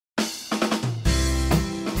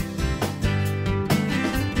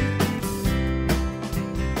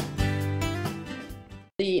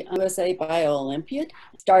USA Biolympiad.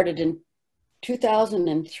 Started in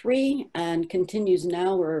 2003 and continues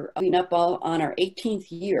now. We're coming up on our 18th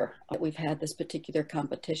year that we've had this particular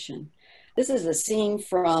competition. This is a scene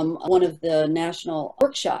from one of the national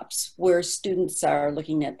workshops where students are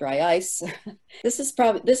looking at dry ice. This is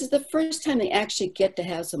the first time they actually get to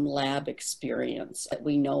have some lab experience that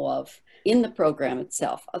we know of in the program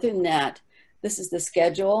itself. Other than that, this is the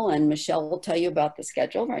schedule, and Michelle will tell you about the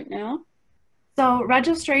schedule right now. So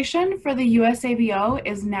registration for the USABO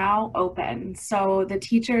is now open. So the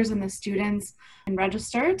teachers and the students can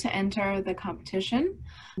register to enter the competition.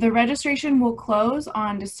 The registration will close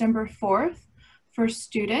on December 4th for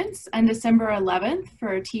students and December 11th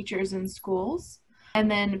for teachers and schools. And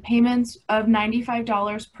then payments of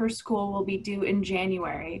 $95 per school will be due in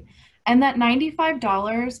January. And that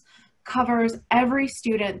 $95 covers every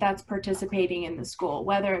student that's participating in the school,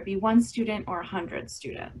 whether it be one student or 100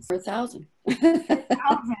 students. Or 1,000. 1,000,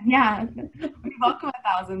 yeah. We welcome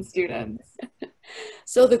 1,000 students.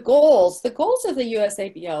 So the goals of the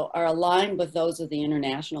USABO are aligned with those of the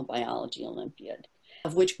International Biology Olympiad,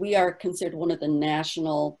 of which we are considered one of the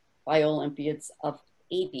national Biolympiads of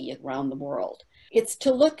 80 around the world. It's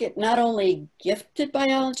to look at not only gifted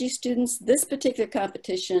biology students. This particular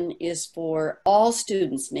competition is for all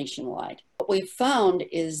students nationwide. What we've found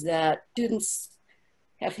is that students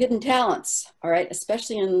have hidden talents, all right,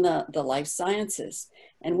 especially in the life sciences.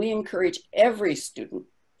 And we encourage every student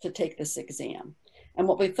to take this exam. And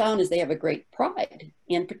what we found is they have a great pride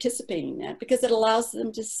in participating in that because it allows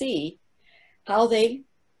them to see how they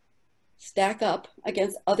stack up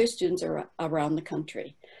against other students around the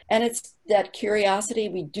country. And it's that curiosity.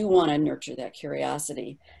 We do want to nurture that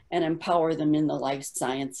curiosity and empower them in the life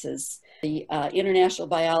sciences. The International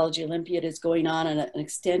Biology Olympiad is going on an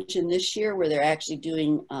extension this year where they're actually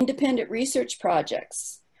doing independent research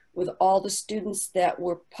projects with all the students that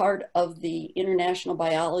were part of the International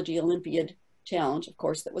Biology Olympiad Challenge, of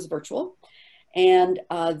course, that was virtual. And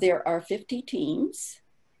there are 50 teams.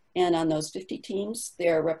 And on those 50 teams,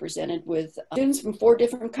 they're represented with students from 4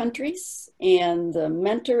 different countries, and the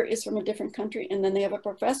mentor is from a different country, and then they have a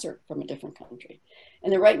professor from a different country.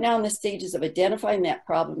 And they're right now in the stages of identifying that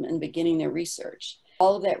problem and beginning their research.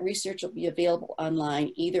 All of that research will be available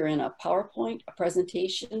online, either in a PowerPoint, a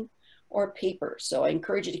presentation, or a paper. So I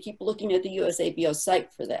encourage you to keep looking at the USABO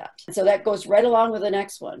site for that. And so that goes right along with the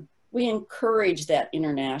next one. We encourage that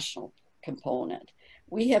international component.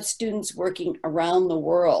 We have students working around the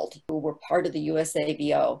world who were part of the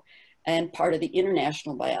USABO and part of the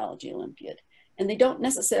International Biology Olympiad. And they don't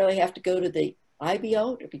necessarily have to go to the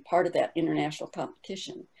IBO to be part of that international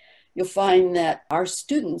competition. You'll find that our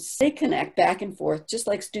students, they connect back and forth just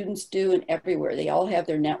like students do and everywhere. They all have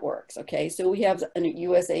their networks, okay? So we have a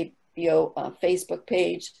USABO Facebook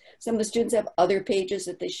page. Some of the students have other pages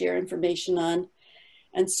that they share information on.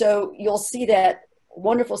 And so you'll see that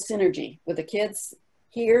wonderful synergy with the kids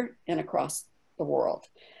here and across the world.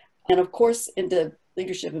 And of course, into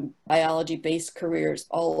leadership and biology-based careers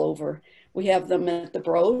all over. We have them at the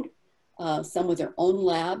Broad, some with their own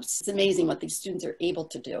labs. It's amazing what these students are able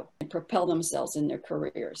to do and propel themselves in their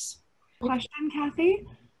careers. Question, Kathy?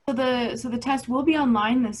 So the test will be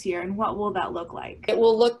online this year, and what will that look like? It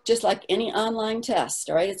will look just like any online test,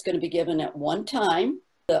 all right? It's going to be given at one time.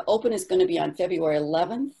 The open is going to be on February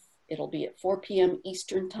 11th. It'll be at 4 p.m.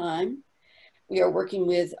 Eastern time. We are working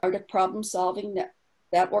with Art of Problem Solving.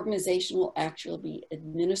 That organization will actually be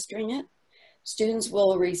administering it. Students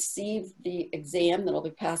will receive the exam that'll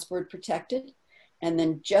be password protected. And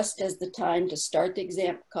then just as the time to start the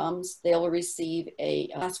exam comes, they'll receive a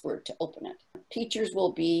password to open it. Teachers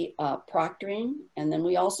will be proctoring. And then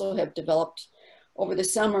we also have developed, over the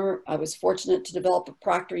summer, I was fortunate to develop a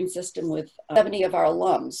proctoring system with 70 of our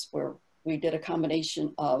alums where we did a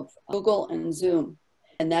combination of Google and Zoom.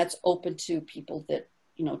 And that's open to people that,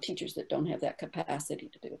 teachers that don't have that capacity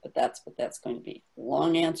to do it. But that's what that's going to be.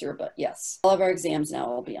 Long answer, but yes. All of our exams now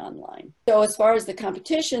will be online. So as far as the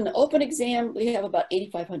competition, the open exam, we have about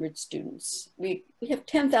 8,500 students. We have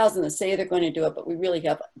 10,000 that say they're going to do it, but we really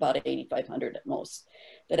have about 8,500 at most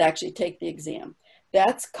that actually take the exam.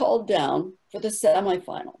 That's called down for the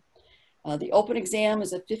semifinal. The open exam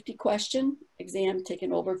is a 50-question exam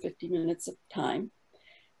taken over 50 minutes of time.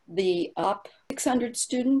 The up 600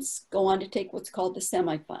 students go on to take what's called the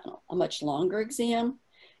semifinal, a much longer exam.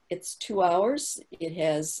 It's 2 hours. It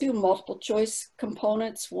has 2 multiple choice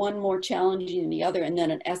components, one more challenging than the other, and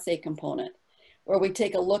then an essay component where we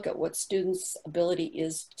take a look at what students' ability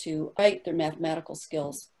is to write, their mathematical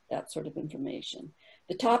skills, that sort of information.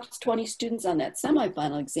 The top 20 students on that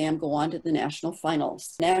semifinal exam go on to the national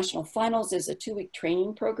finals. National finals is a 2-week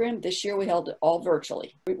training program. This year we held it all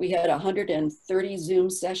virtually. We had 130 Zoom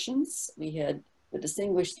sessions. We had the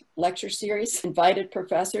distinguished lecture series, invited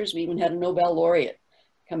professors. We even had a Nobel laureate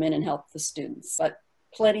come in and help the students. But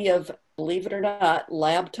plenty of, believe it or not,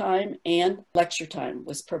 lab time and lecture time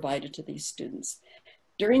was provided to these students.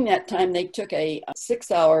 During that time, they took a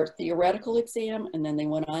 6-hour theoretical exam, and then they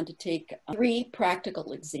went on to take 3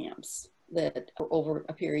 practical exams that were over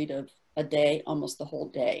a period of a day, almost the whole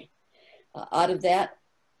day. Out of that,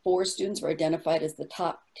 4 students were identified as the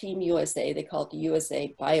top Team USA. They call it the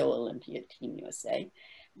USA Biolympiad Team USA.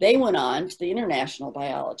 They went on to the International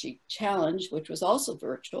Biology Challenge, which was also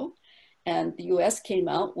virtual, and the US came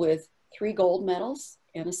out with 3 gold medals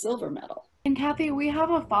and a silver medal. And Kathy, we have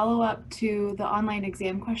a follow-up to the online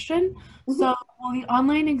exam question. So will the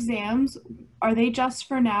online exams, are they just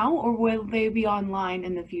for now, or will they be online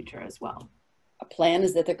in the future as well? A plan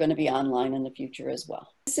is that they're going to be online in the future as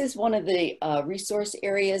well. This is one of the resource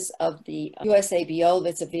areas of the USABO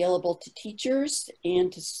that's available to teachers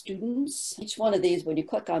and to students. Each one of these, when you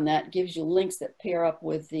click on that, gives you links that pair up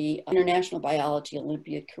with the International Biology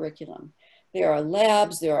Olympiad curriculum. There are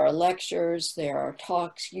labs, there are lectures, there are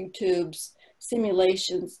talks, YouTubes,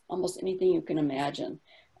 simulations, almost anything you can imagine,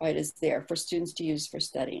 right, is there for students to use for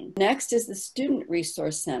studying. Next is the Student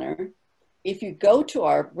Resource Center. If you go to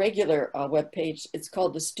our regular webpage, it's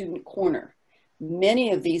called the Student Corner.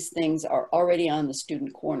 Many of these things are already on the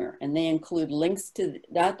Student Corner, and they include links to,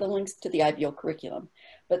 not the links to the IBO curriculum,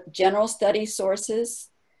 but general study sources,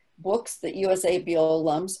 books that USABO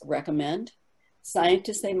alums recommend,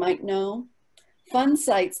 scientists they might know, fun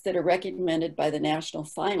sites that are recommended by the national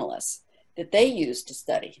finalists that they use to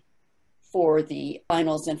study for the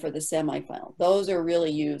finals and for the semifinal. Those are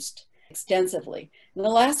really used extensively. And the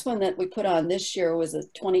last one that we put on this year was a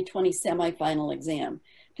 2020 semifinal exam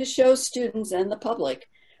to show students and the public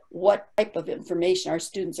what type of information our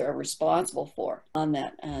students are responsible for on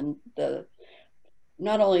that, and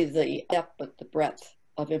not only the depth but the breadth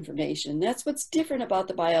of information. That's what's different about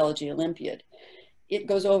the Biology Olympiad. It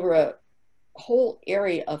goes over a whole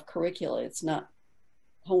area of curricula. It's not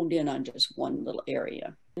honed in on just one little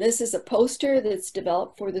area. This is a poster that's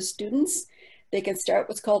developed for the students. They can start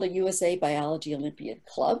what's called a USA Biology Olympiad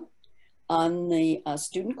Club. On the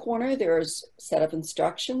student corner, there's a set of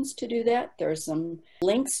instructions to do that. There are some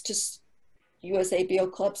links to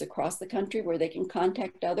USABO clubs across the country where they can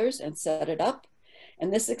contact others and set it up.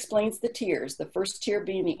 And this explains the tiers. The first tier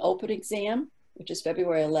being the open exam, which is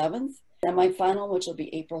February 11th. Semifinal, which will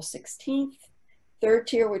be April 16th. Third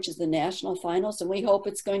tier, which is the national finals, and we hope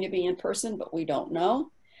it's going to be in person, but we don't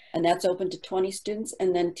know. And that's open to 20 students.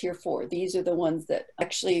 And then tier 4, these are the ones that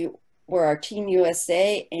actually were our Team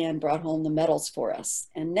USA and brought home the medals for us.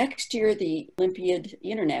 And next year, the Olympiad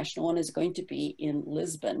International one is going to be in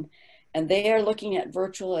Lisbon. And they are looking at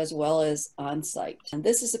virtual as well as on-site. And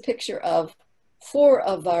this is a picture of 4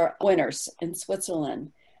 of our winners in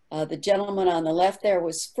Switzerland. The gentleman on the left there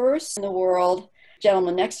was first in the world. The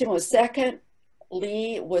gentleman next to him was second.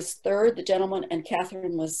 Lee was third, the gentleman, and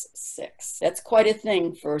Catherine was 6th. That's quite a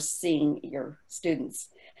thing for seeing your students.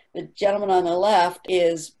 The gentleman on the left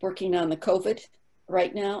is working on the COVID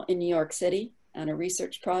right now in New York City on a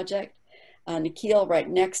research project. Nikhil, right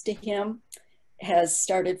next to him, has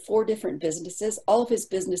started 4 different businesses. All of his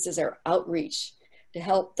businesses are outreach to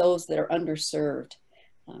help those that are underserved.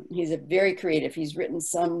 He's very creative. He's written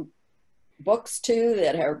some books too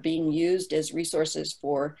that are being used as resources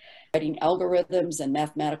for writing algorithms and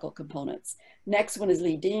mathematical components. Next one is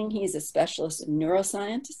Li Ding. He's a specialist in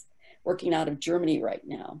neuroscience working out of Germany right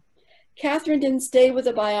now. Catherine didn't stay with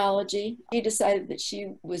the biology. She decided that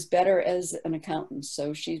she was better as an accountant.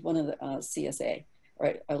 So she's one of the CSA,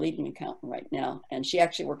 right, a leading accountant right now. And she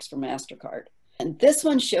actually works for MasterCard. And this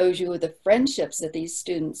one shows you the friendships that these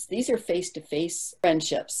students, these are face-to-face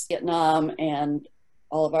friendships, Vietnam and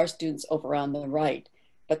all of our students over on the right.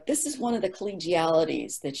 But this is one of the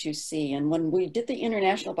collegialities that you see. And when we did the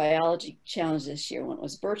International Biology Challenge this year, when it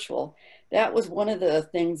was virtual, that was one of the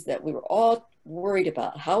things that we were all worried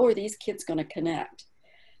about. How are these kids going to connect?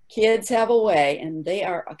 Kids have a way, and they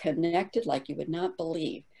are connected like you would not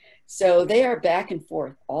believe. So they are back and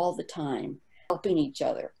forth all the time, helping each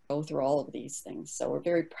other go through all of these things. So we're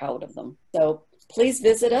very proud of them. So please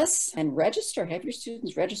visit us and register. Have your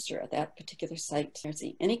students register at that particular site.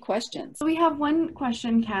 Any questions? We have one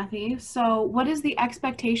question, Kathy. So what is the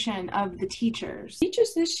expectation of the teachers?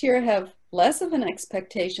 Teachers this year have less of an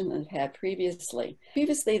expectation than they've had previously.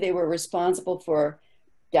 Previously, they were responsible for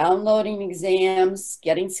downloading exams,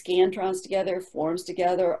 getting Scantrons together, forms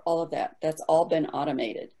together, all of that. That's all been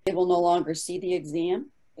automated. They will no longer see the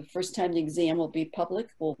exam. The first time the exam will be public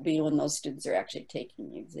will be when those students are actually taking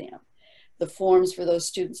the exam. The forms for those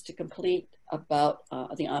students to complete about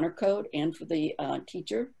the honor code and for the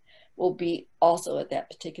teacher will be also at that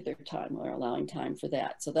particular time. We're allowing time for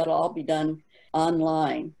that. So that'll all be done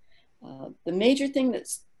online. The major thing that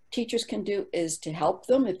teachers can do is to help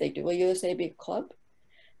them if they do a USABO club,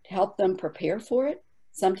 to help them prepare for it.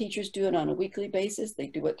 Some teachers do it on a weekly basis. They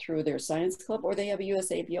do it through their science club, or they have a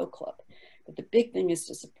USABO club. But the big thing is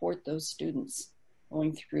to support those students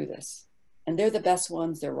going through this. And they're the best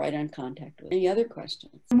ones. They're right on contact with. Any other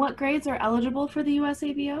questions? And what grades are eligible for the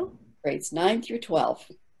USABO? Grades 9 through 12.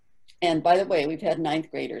 And by the way, we've had 9th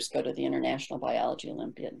graders go to the International Biology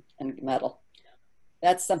Olympiad and medal.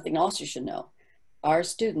 That's something else you should know. Our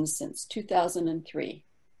students since 2003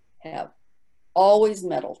 have always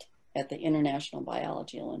medaled at the International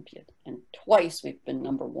Biology Olympiad. And twice we've been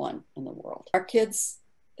 #1 in the world. Our kids,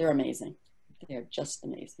 they're amazing. They're just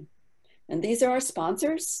amazing. And these are our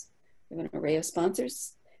sponsors. We have an array of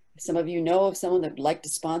sponsors. If some of you know of someone that would like to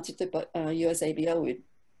sponsor the USABO, we'd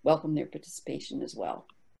welcome their participation as well.